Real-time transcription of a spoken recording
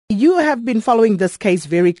You have been following this case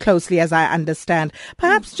very closely, as I understand.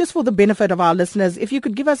 Perhaps just for the benefit of our listeners, if you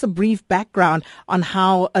could give us a brief background on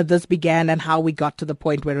how this began and how we got to the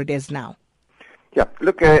point where it is now. Yeah,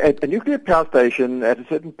 look, a nuclear power station at a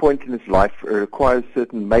certain point in its life requires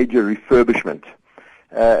certain major refurbishment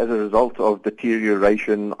as a result of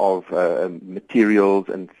deterioration of materials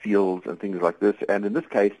and fields and things like this. And in this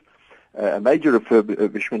case, a major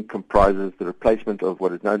refurbishment comprises the replacement of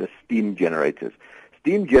what is known as steam generators.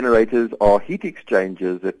 Steam generators are heat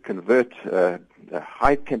exchangers that convert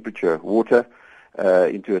high-temperature water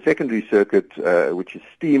into a secondary circuit, which is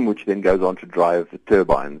steam, which then goes on to drive the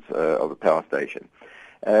turbines of a power station.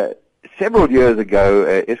 Several years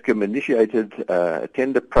ago, Eskom initiated a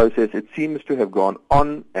tender process. It seems to have gone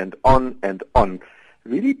on and on and on,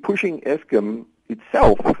 really pushing Eskom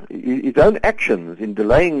itself, its own actions in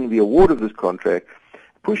delaying the award of this contract,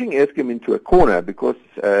 pushing Eskom into a corner because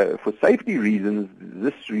for safety reasons,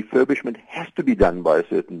 this refurbishment has to be done by a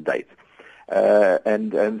certain date.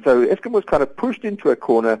 And so Eskom was kind of pushed into a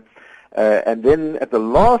corner, and then at the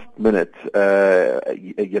last minute,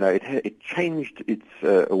 it changed its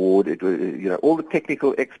award. It was, all the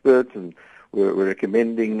technical experts and were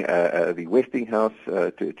recommending the Westinghouse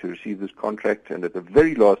to receive this contract, and at the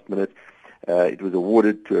very last minute, it was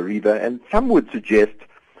awarded to Areva. And some would suggest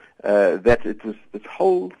that this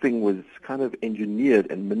whole thing was kind of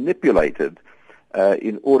engineered and manipulated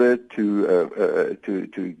in order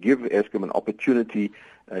to give Eskom an opportunity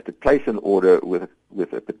to place an order with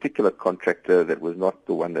a particular contractor that was not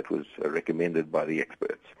the one that was recommended by the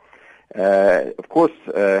experts. Of course,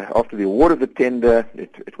 after the award of the tender,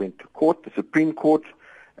 it went to court, the Supreme Court,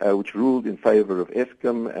 which ruled in favor of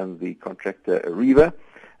Eskom and the contractor Areva.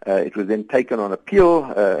 It was then taken on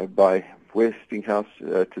appeal by Westinghouse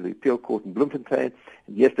to the appeal court in Bloemfontein.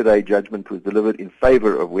 And yesterday, judgment was delivered in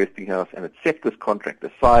favor of Westinghouse, and it set this contract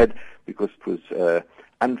aside because it was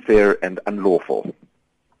unfair and unlawful.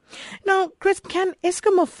 Now, Chris, can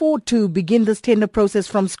Eskom afford to begin this tender process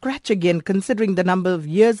from scratch again, considering the number of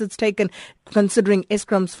years it's taken, considering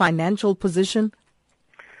Eskom's financial position?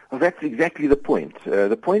 Well, that's exactly the point.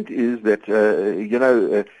 The point is that,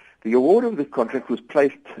 the award of this contract was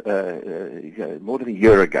placed more than a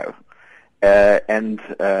year ago. And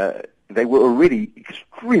they were already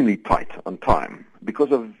extremely tight on time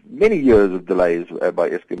because of many years of delays by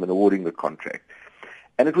Eskom in awarding the contract.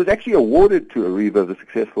 And it was actually awarded to Areva, the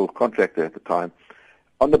successful contractor at the time,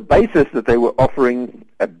 on the basis that they were offering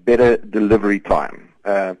a better delivery time.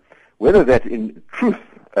 Whether that in truth,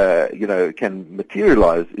 can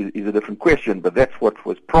materialize is a different question, but that's what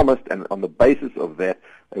was promised, and on the basis of that,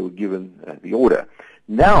 they were given the order.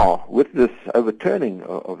 Now, with this overturning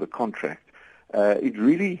of the contract,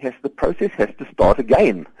 the process has to start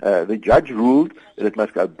again. The judge ruled that it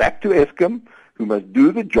must go back to Eskom, who must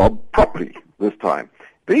do the job properly this time.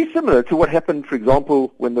 Very similar to what happened, for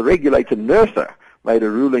example, when the regulator NERSA made a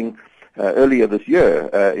ruling earlier this year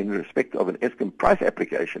in respect of an Eskom price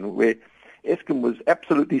application, where Eskom was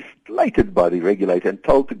absolutely slated by the regulator and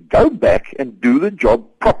told to go back and do the job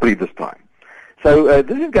properly this time. So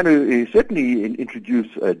this is going to certainly introduce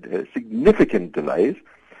significant delays.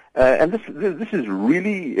 And this is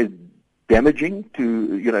really damaging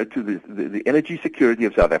to the energy security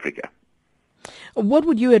of South Africa. What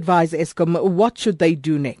would you advise Eskom? What should they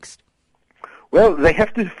do next? Well, they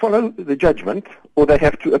have to follow the judgment, or they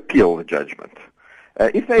have to appeal the judgment.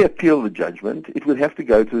 If they appeal the judgment, there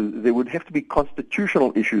would have to be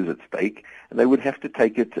constitutional issues at stake, and they would have to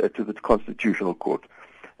take it to the Constitutional Court.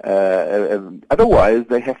 Otherwise,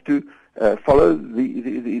 they have to follow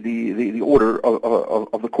the order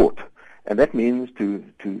of the court, and that means to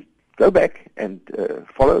go back and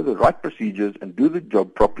follow the right procedures and do the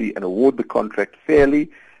job properly and award the contract fairly,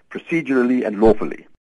 procedurally, and lawfully.